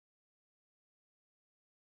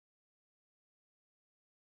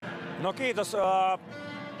No kiitos.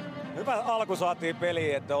 Hyvä alku saatiin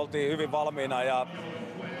peliin, että oltiin hyvin valmiina ja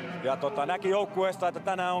näki joukkueesta, että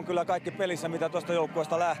tänään on kyllä kaikki pelissä, mitä tuosta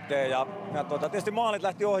joukkueesta lähtee. Ja tietysti maalit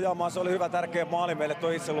lähti ohjaamaan, se oli hyvä tärkeä maali meille, tuo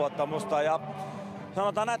itseluottamusta. Ja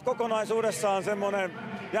sanotaan näin, että kokonaisuudessaan semmoinen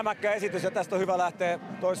jämäkkä esitys ja tästä on hyvä lähteä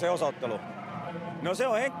toiseen osoitteluun. No se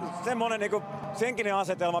on semmoinen niinku senkinen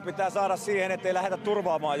asetelma pitää saada siihen, ettei lähdetä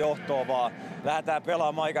turvaamaan johtoa, vaan lähdetään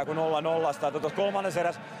pelaamaan ikään kuin 0-0. Tuossa kolmannessa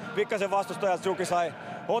erässä pikkasen vastustajat Suki sai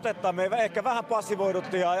otetta. Me ehkä vähän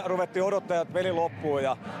passivoiduttiin ja ruvettiin odottaa, että peli loppuu.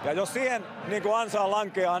 Ja jos siihen niin kuin ansaan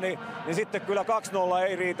lankeaa, niin sitten kyllä 2-0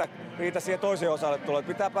 ei riitä siihen toiseen osalle tulla.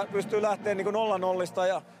 Pitää pystyä lähteä niin kuin 0-0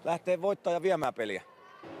 ja lähteä voittaa ja viemään peliä.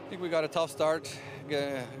 I think we got a tough start.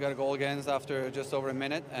 Got a goal against after just over a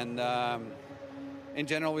minute, and in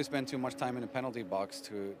general we spent too much time in the penalty box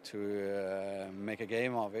to make a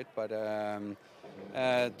game of it. But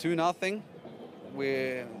 2-0.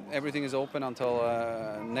 Everything is open until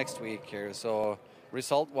next week here. So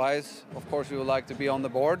result-wise, of course, we would like to be on the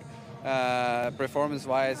board.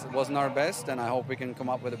 Performance-wise, it wasn't our best, and I hope we can come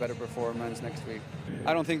up with a better performance next week.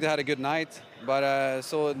 I don't think they had a good night, but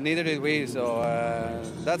so neither did we. So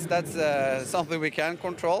that's something we can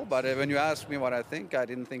control. But when you ask me what I think, I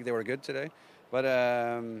didn't think they were good today. But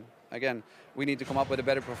again, we need to come up with a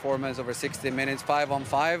better performance over 60 minutes,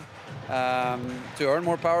 5-on-5, to earn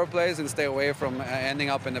more power plays and stay away from ending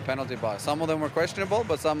up in the penalty box. Some of them were questionable,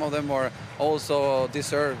 but some of them were also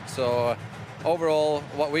deserved. So overall,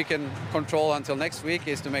 what we can control until next week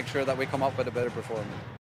is to make sure that we come up with a better performance.